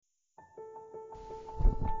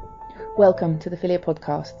Welcome to the Philia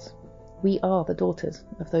Podcasts. We are the daughters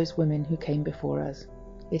of those women who came before us.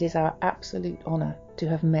 It is our absolute honour to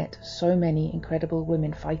have met so many incredible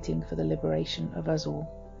women fighting for the liberation of us all.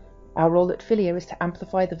 Our role at Philia is to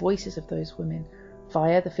amplify the voices of those women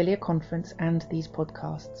via the Philia Conference and these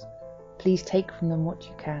podcasts. Please take from them what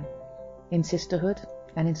you can. In sisterhood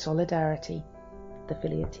and in solidarity, the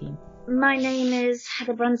Philia team. My name is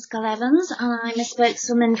Heather Brunskill-Evans and I'm a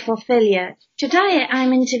spokeswoman for Philia. Today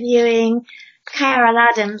I'm interviewing Carol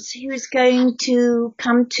Adams, who is going to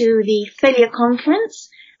come to the Philia Conference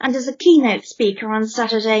and as a keynote speaker on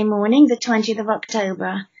Saturday morning, the 20th of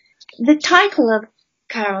October. The title of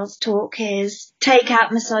Carol's talk is Take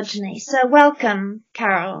Out Misogyny. So welcome,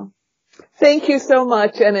 Carol. Thank you so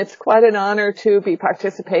much, and it's quite an honor to be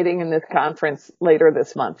participating in this conference later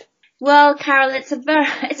this month. Well, Carol, it's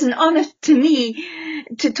an honor to me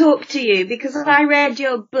to talk to you because I read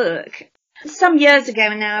your book some years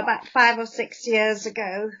ago now, about 5 or 6 years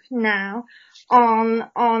ago now,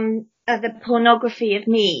 on the pornography of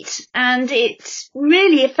meat, and it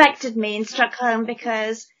really affected me and struck home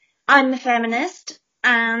because I'm a feminist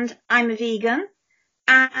and I'm a vegan,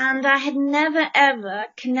 and I had never ever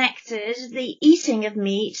connected the eating of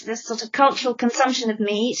meat, this sort of cultural consumption of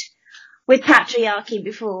meat, with patriarchy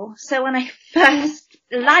before. So when I first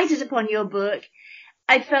lighted upon your book,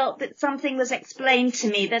 I felt that something was explained to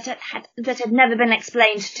me that had never been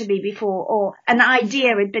explained to me before, or an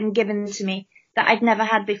idea had been given to me that I'd never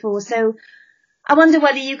had before. So I wonder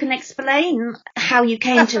whether you can explain how you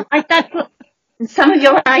came to write that book and some of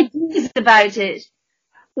your ideas about it.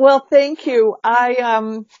 Well, thank you.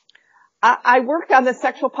 I worked on the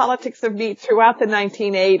sexual politics of meat throughout the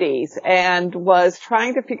 1980s and was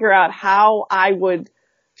trying to figure out how I would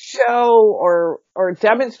show or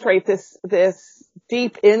demonstrate this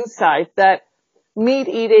deep insight that meat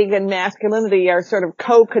eating and masculinity are sort of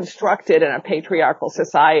co-constructed in a patriarchal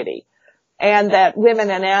society, and that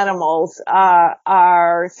women and animals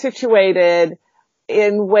are situated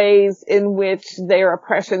in ways in which their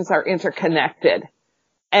oppressions are interconnected.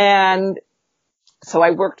 And so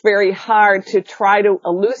I worked very hard to try to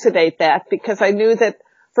elucidate that, because I knew that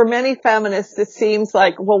for many feminists it seems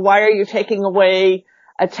like, well, why are you taking away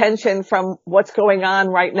attention from what's going on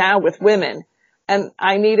right now with women? And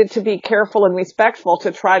I needed to be careful and respectful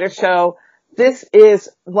to try to show this is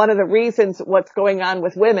one of the reasons what's going on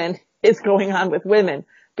with women is going on with women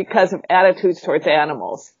because of attitudes towards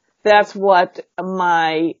animals. That's what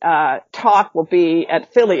my talk will be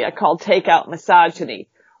at Philia, called Take Out Misogyny,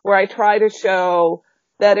 where I try to show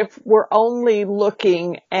that if we're only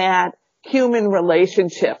looking at human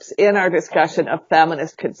relationships in our discussion of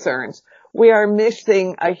feminist concerns, we are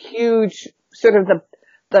missing a huge sort of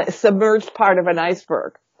the submerged part of an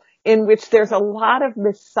iceberg, in which there's a lot of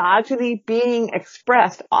misogyny being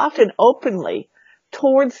expressed, often openly,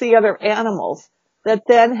 towards the other animals, that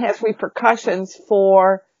then has repercussions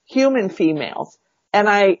for human females. And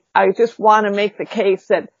I just want to make the case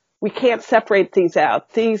that we can't separate these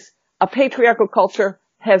out. A patriarchal culture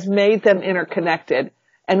has made them interconnected,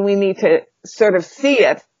 and we need to sort of see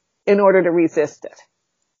it in order to resist it.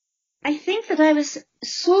 I think that I was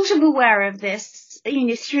sort of aware of this,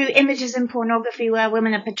 through images in pornography where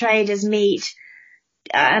women are portrayed as meat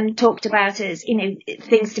and talked about as,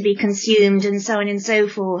 things to be consumed and so on and so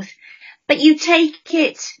forth. But you take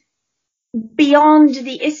it beyond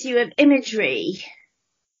the issue of imagery.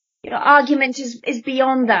 Your argument is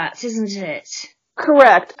beyond that, isn't it?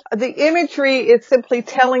 Correct. The imagery is simply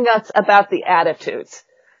telling us about the attitudes.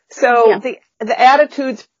 So the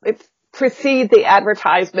attitudes precede the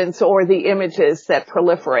advertisements or the images that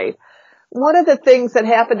proliferate. One of the things that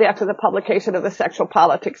happened after the publication of The Sexual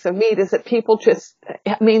Politics of Meat is that people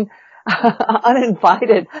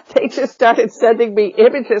uninvited, they just started sending me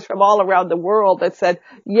images from all around the world that said,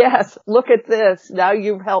 yes, look at this. Now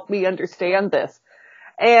you've helped me understand this.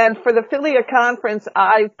 And for the Philia Conference,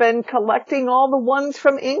 I've been collecting all the ones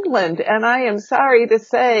from England, and I am sorry to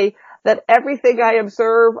say that everything I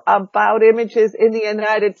observe about images in the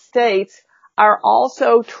United States are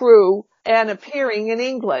also true and appearing in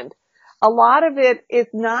England. A lot of it is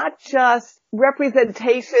not just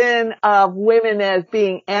representation of women as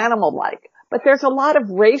being animal-like, but there's a lot of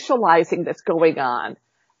racializing that's going on.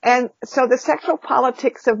 And so the sexual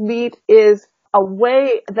politics of meat is a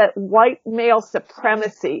way that white male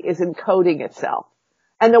supremacy is encoding itself.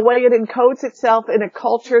 And the way it encodes itself in a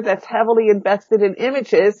culture that's heavily invested in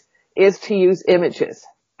images is to use images.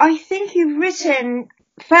 I think you've written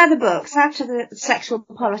further books after the sexual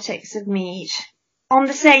politics of meat on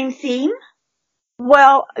the same theme.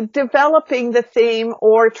 Well, developing the theme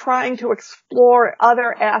or trying to explore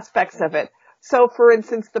other aspects of it. So, for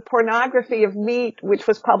instance, the Pornography of Meat, which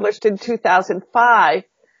was published in 2005,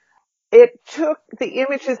 it took the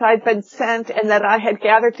images I'd been sent and that I had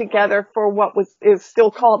gathered together for what is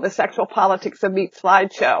still called the Sexual Politics of Meat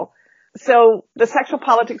slideshow. So the Sexual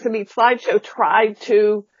Politics of Meat slideshow tried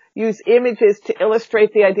to use images to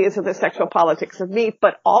illustrate the ideas of the sexual politics of meat,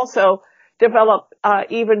 but also develop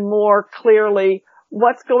even more clearly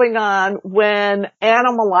what's going on when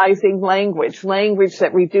animalizing language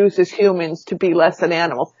that reduces humans to be less than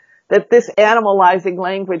animals, that this animalizing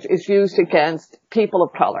language is used against people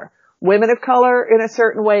of color, women of color in a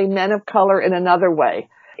certain way, men of color in another way.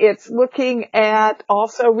 It's looking at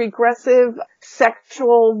also regressive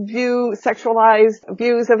sexualized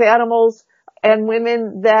views of animals and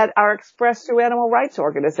women that are expressed through animal rights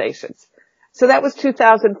organizations. So that was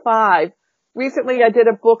 2005. Recently, I did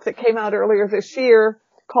a book that came out earlier this year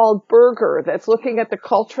called Burger, that's looking at the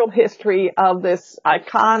cultural history of this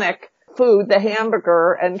iconic food, the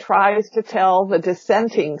hamburger, and tries to tell the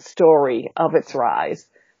dissenting story of its rise.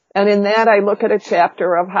 And in that, I look at a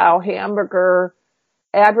chapter of how hamburger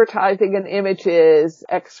advertising and images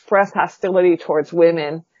express hostility towards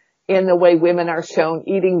women in the way women are shown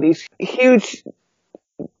eating these huge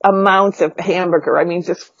amounts of hamburger. I mean,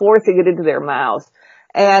 just forcing it into their mouths.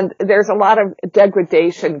 And there's a lot of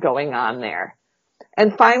degradation going on there.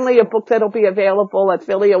 And finally, a book that'll be available at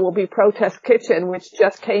Vilea will be Protest Kitchen, which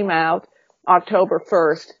just came out October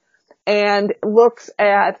 1st, and looks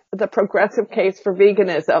at the progressive case for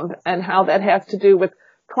veganism and how that has to do with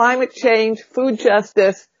climate change, food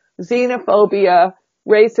justice, xenophobia,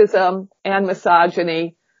 racism, and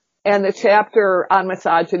misogyny. And the chapter on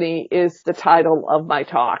misogyny is the title of my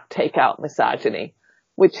talk, Take Out Misogyny,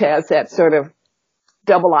 which has that sort of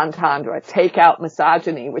double entendre, take out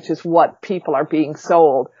misogyny, which is what people are being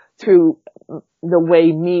sold through the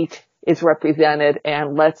way meat is represented,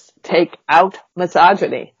 and let's take out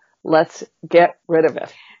misogyny. Let's get rid of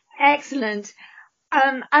it. Excellent.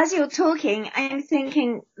 As you're talking, I'm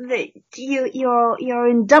thinking that you're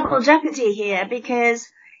in double jeopardy here, because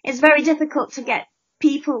it's very difficult to get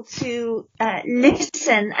people to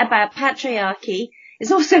listen about patriarchy.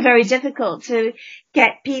 It's also very difficult to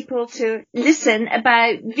get people to listen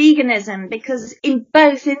about veganism, because in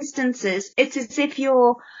both instances, it's as if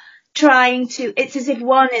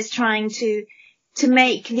one is trying to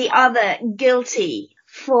make the other guilty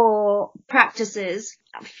for practices.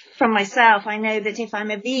 From myself, I know that if I'm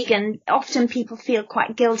a vegan, often people feel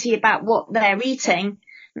quite guilty about what they're eating.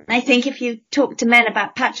 I think if you talk to men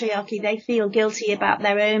about patriarchy, they feel guilty about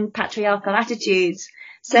their own patriarchal attitudes.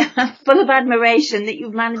 So I'm full of admiration that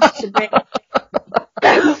you've managed to bring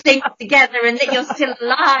those things together and that you're still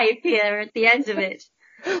alive here at the end of it.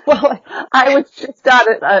 Well, I was just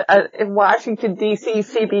in Washington, D.C.,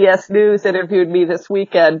 CBS News interviewed me this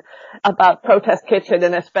weekend about Protest Kitchen,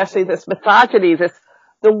 and especially this misogyny,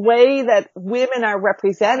 the way that women are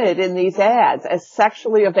represented in these ads as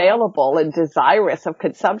sexually available and desirous of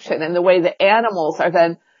consumption, and the way the animals are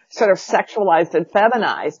then sort of sexualized and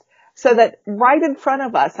feminized. So that right in front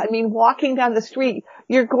of us, I mean, walking down the street,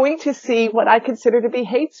 you're going to see what I consider to be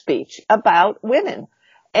hate speech about women.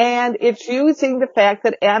 And it's using the fact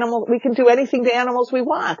that we can do anything to animals we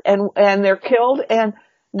want, and they're killed, and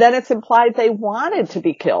then it's implied they wanted to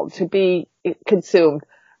be killed, to be consumed.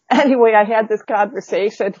 Anyway, I had this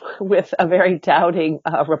conversation with a very doubting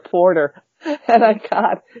reporter, and I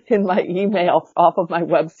got in my email off of my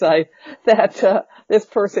website that this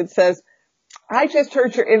person says, I just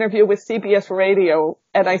heard your interview with CBS Radio,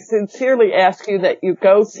 and I sincerely ask you that you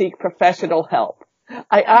go seek professional help.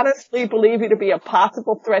 I honestly believe you to be a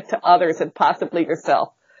possible threat to others and possibly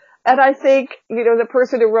yourself. And I think, the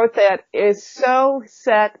person who wrote that is so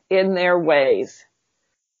set in their ways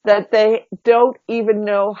that they don't even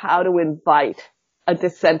know how to invite a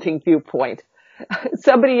dissenting viewpoint.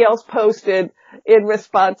 Somebody else posted in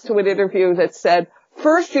response to an interview that said,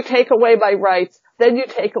 first you take away my rights, then you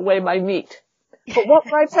take away my meat. But what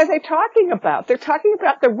rights are they talking about? They're talking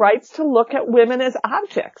about the rights to look at women as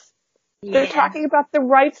objects. Yeah. They're talking about the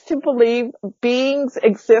rights to believe beings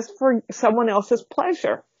exist for someone else's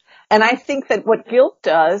pleasure. And I think that what guilt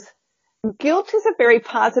is a very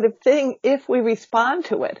positive thing if we respond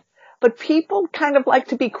to it. But people kind of like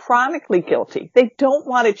to be chronically guilty. They don't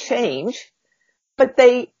want to change, but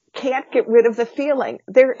they can't get rid of the feeling.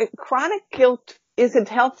 Chronic guilt isn't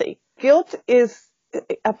healthy. Guilt is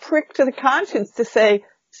a prick to the conscience to say,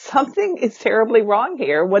 something is terribly wrong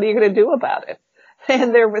here. What are you going to do about it?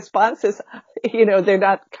 And their response is, they're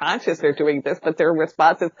not conscious they're doing this, but their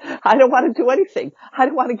response is, I don't want to do anything. I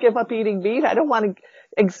don't want to give up eating meat. I don't want to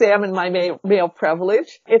examine my male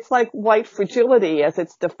privilege. It's like white fragility as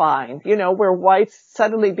it's defined, where whites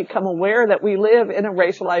suddenly become aware that we live in a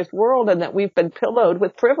racialized world and that we've been pillowed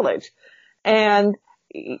with privilege. And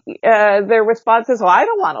their response is, well, I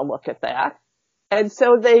don't want to look at that. And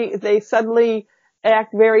so they suddenly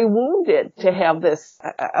act very wounded to have this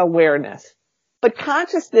awareness. But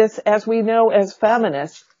consciousness, as we know as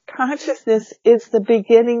feminists, consciousness is the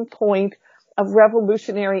beginning point of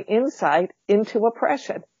revolutionary insight into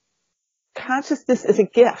oppression. Consciousness is a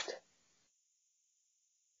gift.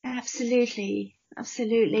 Absolutely.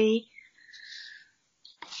 Absolutely.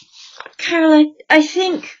 Carol, I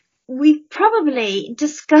think we've probably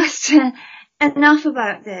discussed enough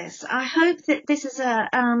about this. I hope that this is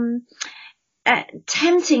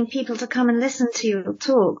tempting people to come and listen to you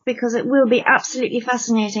talk, because it will be absolutely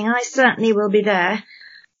fascinating. I certainly will be there.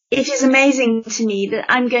 It is amazing to me that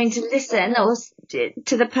I'm going to listen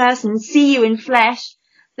to the person, see you in flesh,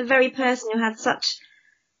 the very person who had such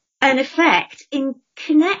an effect in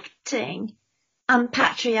connecting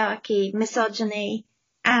patriarchy, misogyny,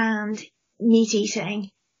 and meat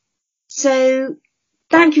eating. So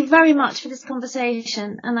thank you very much for this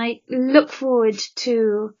conversation, and I look forward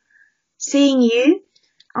to seeing you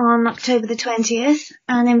on October the 20th,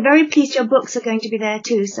 and I'm very pleased your books are going to be there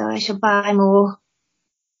too, so I shall buy more.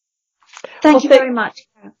 Thank you very much.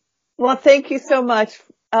 Well, thank you so much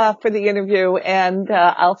for the interview, and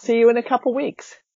I'll see you in a couple weeks.